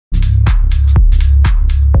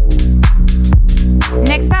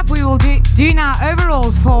will do now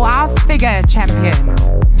overalls for our figure champion.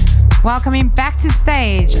 Welcoming back to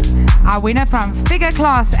stage our winner from figure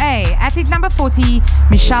class A, athlete number 40,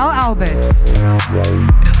 Michelle Alberts.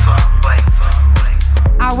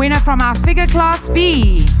 Our winner from our figure class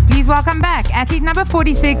B, please welcome back athlete number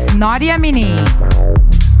 46, Nadia Mini.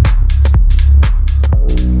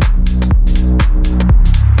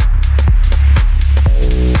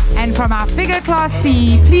 And from our figure class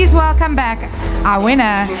C, please welcome back our winner,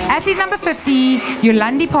 athlete number 50,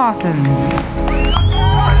 Yolandi Parsons.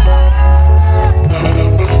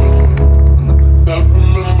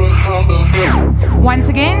 Once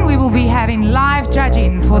again, we will be having live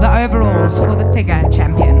judging for the overalls for the figure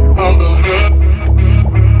champion.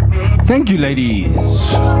 Thank you, ladies.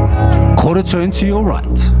 Quarter turn to your right.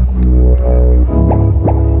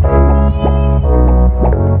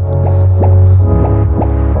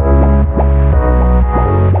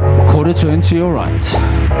 Quarter turn to your right.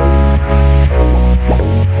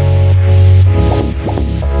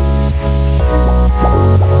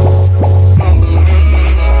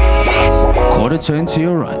 Quarter turn to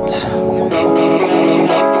your right.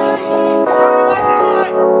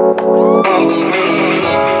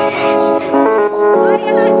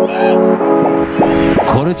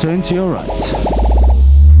 Quarter turn to your right.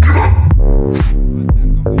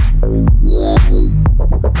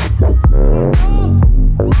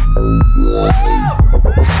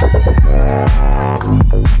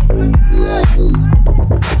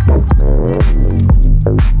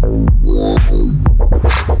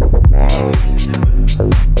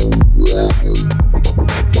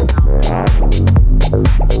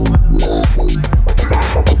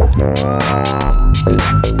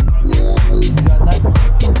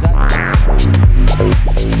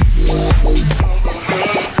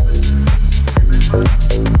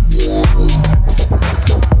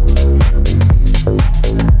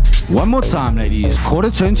 One more time, ladies.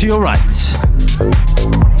 Quarter turn to your right.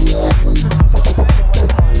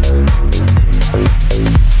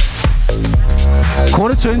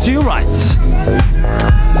 Quarter turn to your right.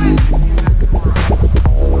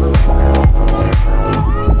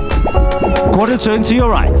 Quarter turn to your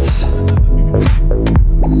right.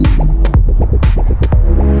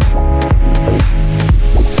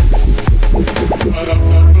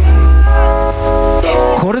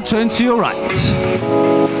 Quarter turn to your right.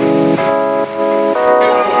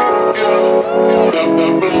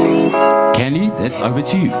 Candy, that's over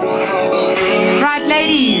to you. Right,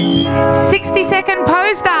 ladies, 60-second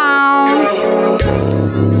pose down.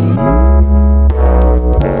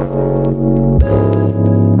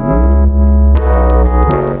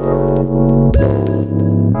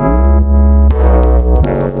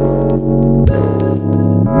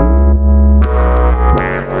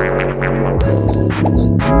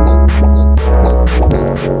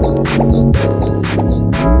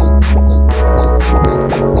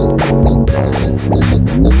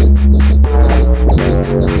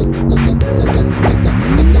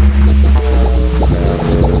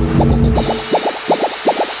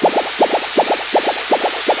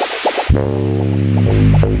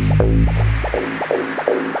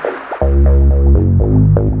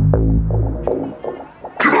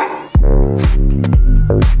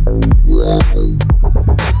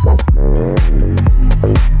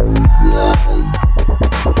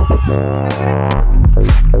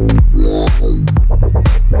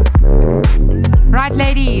 Right,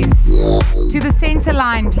 ladies, to the center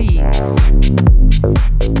line, please.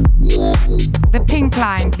 The pink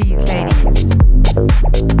line, please, ladies.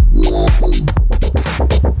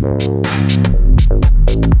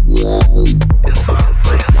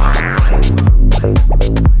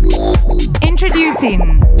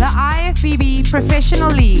 Introducing the IFBB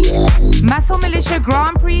Professional League MuscleMulisha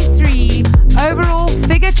GrandPrix III overall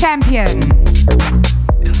figure champion.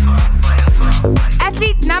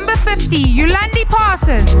 Athlete number 50, Yolandi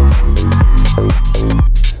Parsons.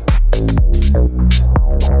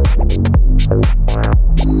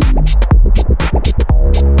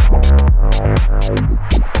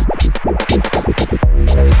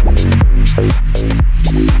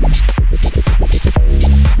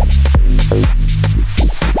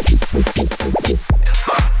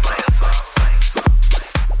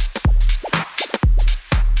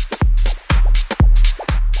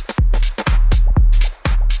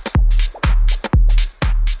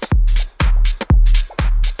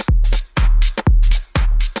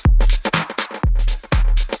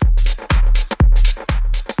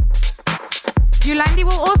 Yolandi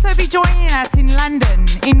will also be joining us in London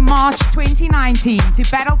in March 2019 to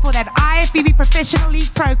battle for that IFBB Professional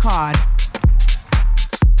League Pro card.